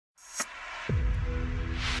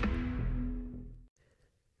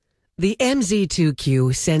The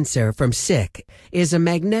MZ2Q sensor from SICK is a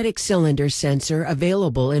magnetic cylinder sensor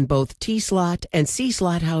available in both T-slot and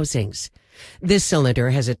C-slot housings. This cylinder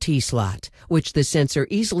has a T-slot, which the sensor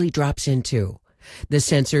easily drops into. The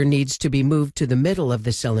sensor needs to be moved to the middle of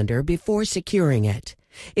the cylinder before securing it.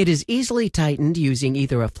 It is easily tightened using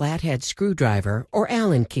either a flathead screwdriver or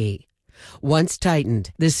Allen key. Once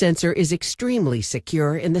tightened, the sensor is extremely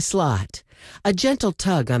secure in the slot. A gentle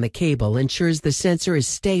tug on the cable ensures the sensor is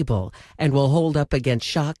stable and will hold up against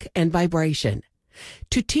shock and vibration.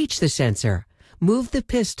 To teach the sensor, move the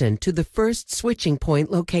piston to the first switching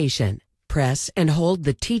point location. Press and hold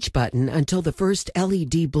the Teach button until the first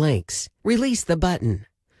LED blinks. Release the button.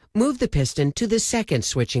 Move the piston to the second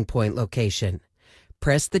switching point location.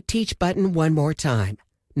 Press the Teach button one more time.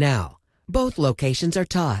 Now, both locations are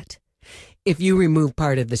taut. If you remove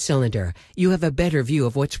part of the cylinder, you have a better view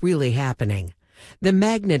of what's really happening. The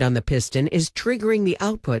magnet on the piston is triggering the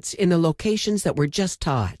outputs in the locations that were just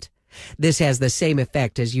taught. This has the same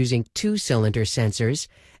effect as using two-cylinder sensors,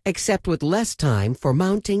 except with less time for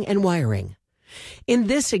mounting and wiring. In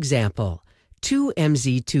this example, two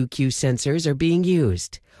MZ2Q sensors are being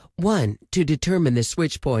used. One to determine the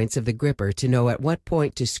switch points of the gripper to know at what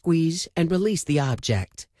point to squeeze and release the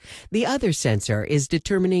object. The other sensor is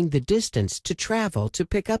determining the distance to travel to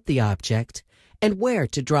pick up the object and where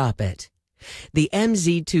to drop it. The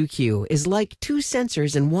MZ2Q is like two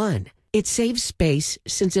sensors in one. It saves space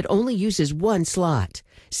since it only uses one slot,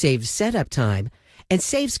 saves setup time, and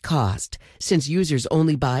saves cost since users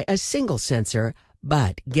only buy a single sensor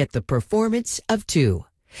but get the performance of two.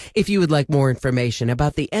 If you would like more information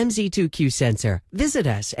about the MZ2Q sensor, visit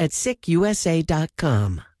us at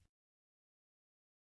sickusa.com.